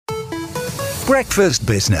Breakfast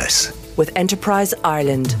Business with Enterprise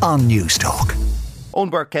Ireland on Newstalk. Owen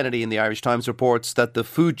Burke-Kennedy in the Irish Times reports that the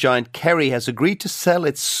food giant Kerry has agreed to sell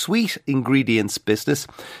its sweet ingredients business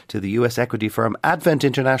to the US equity firm Advent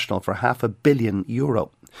International for €500 million.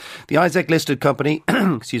 The Isaac-listed company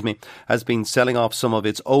has been selling off some of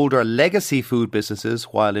its older legacy food businesses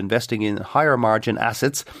while investing in higher margin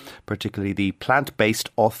assets, particularly the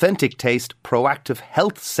plant-based Authentic Taste Proactive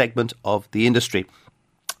Health segment of the industry.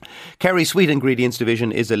 Kerry Sweet Ingredients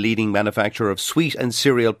Division is a leading manufacturer of sweet and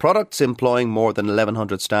cereal products, employing more than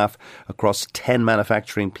 1,100 staff across 10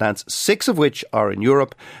 manufacturing plants, 6 of which are in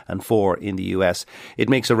Europe and 4 in the US. It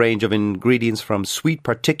makes a range of ingredients from sweet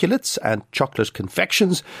particulates and chocolate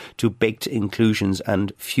confections to baked inclusions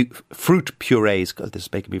and fruit purees. God, this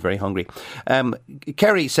is making me very hungry.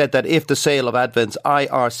 Kerry said that if the sale of Advent's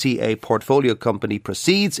IRCA portfolio company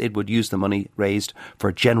proceeds, it would use the money raised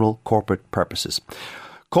for general corporate purposes.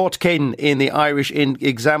 Cort Caden in the Irish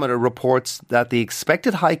Examiner reports that the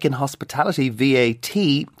expected hike in hospitality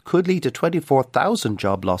VAT could lead to 24,000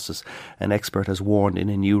 job losses, an expert has warned in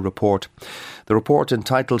a new report. The report,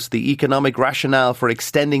 entitled The Economic Rationale for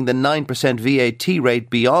Extending the 9% VAT rate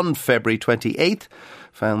beyond February 28th,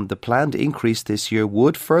 found the planned increase this year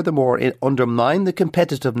would furthermore undermine the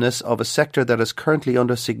competitiveness of a sector that is currently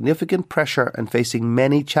under significant pressure and facing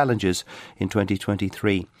many challenges in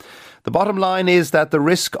 2023. The bottom line is that the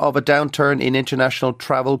risk of a downturn in international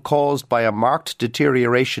travel caused by a marked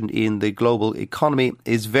deterioration in the global economy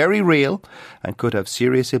is very real and could have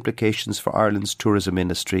serious implications for Ireland's tourism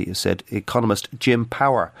industry, said economist Jim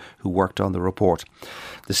Power, who worked on the report.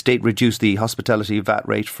 The state reduced the hospitality VAT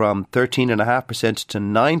rate from 13.5% to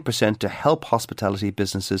 9% to help hospitality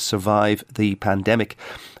businesses survive the pandemic.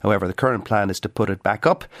 However, the current plan is to put it back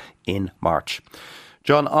up in March.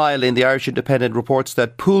 John Isle in the Irish Independent reports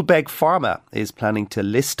that Poolbeg Pharma is planning to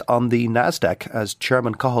list on the Nasdaq as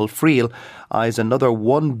Chairman Cathal Friel eyes another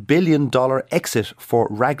 $1 billion exit for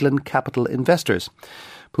Raglan Capital investors.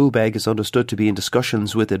 Poolbeg is understood to be in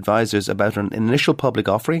discussions with advisors about an initial public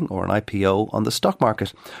offering or an IPO on the stock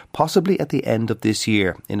market, possibly at the end of this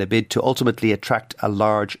year, in a bid to ultimately attract a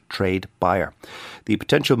large trade buyer. The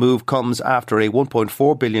potential move comes after a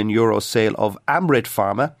 €1.4 billion sale of Amryt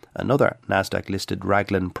Pharma, another Nasdaq-listed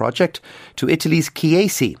Raglan project, to Italy's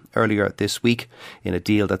Chiesi earlier this week, in a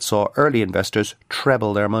deal that saw early investors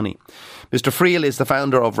treble their money. Mr. Friel is the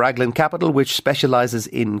founder of Raglan Capital, which specialises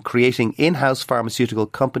in creating in-house pharmaceutical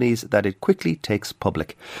companies that it quickly takes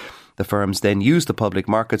public. The firms then use the public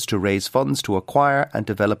markets to raise funds to acquire and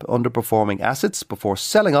develop underperforming assets before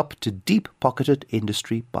selling up to deep-pocketed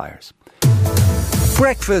industry buyers.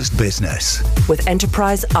 Breakfast Business with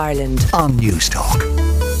Enterprise Ireland on Newstalk.